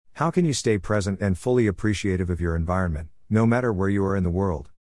How can you stay present and fully appreciative of your environment, no matter where you are in the world?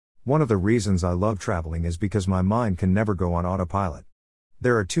 One of the reasons I love traveling is because my mind can never go on autopilot.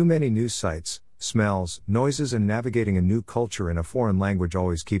 There are too many news sights, smells, noises, and navigating a new culture in a foreign language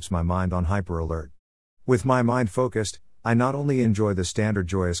always keeps my mind on hyper alert. With my mind focused, I not only enjoy the standard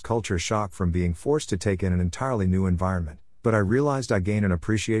joyous culture shock from being forced to take in an entirely new environment, but I realized I gain an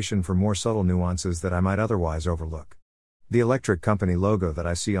appreciation for more subtle nuances that I might otherwise overlook. The electric company logo that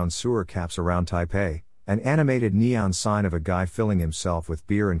I see on sewer caps around Taipei, an animated neon sign of a guy filling himself with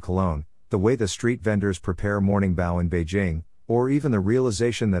beer and cologne, the way the street vendors prepare morning bao in Beijing, or even the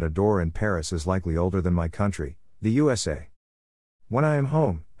realization that a door in Paris is likely older than my country, the USA. When I am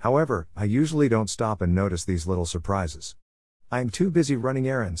home, however, I usually don't stop and notice these little surprises. I am too busy running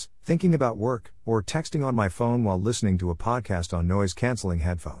errands, thinking about work, or texting on my phone while listening to a podcast on noise-canceling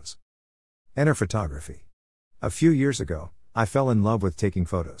headphones. Enter photography. A few years ago, I fell in love with taking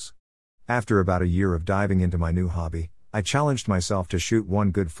photos. After about a year of diving into my new hobby, I challenged myself to shoot one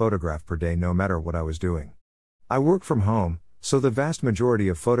good photograph per day no matter what I was doing. I work from home, so the vast majority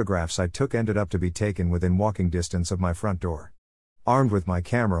of photographs I took ended up to be taken within walking distance of my front door. Armed with my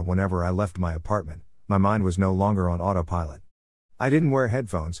camera whenever I left my apartment, my mind was no longer on autopilot. I didn't wear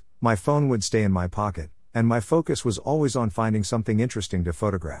headphones, my phone would stay in my pocket, and my focus was always on finding something interesting to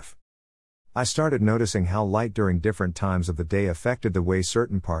photograph. I started noticing how light during different times of the day affected the way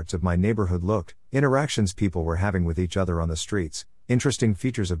certain parts of my neighborhood looked, interactions people were having with each other on the streets, interesting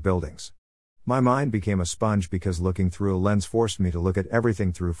features of buildings. My mind became a sponge because looking through a lens forced me to look at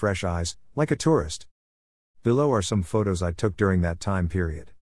everything through fresh eyes, like a tourist. Below are some photos I took during that time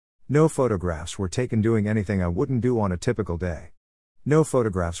period. No photographs were taken doing anything I wouldn't do on a typical day. No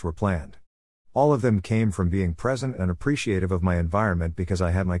photographs were planned. All of them came from being present and appreciative of my environment because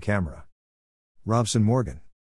I had my camera. Robson Morgan.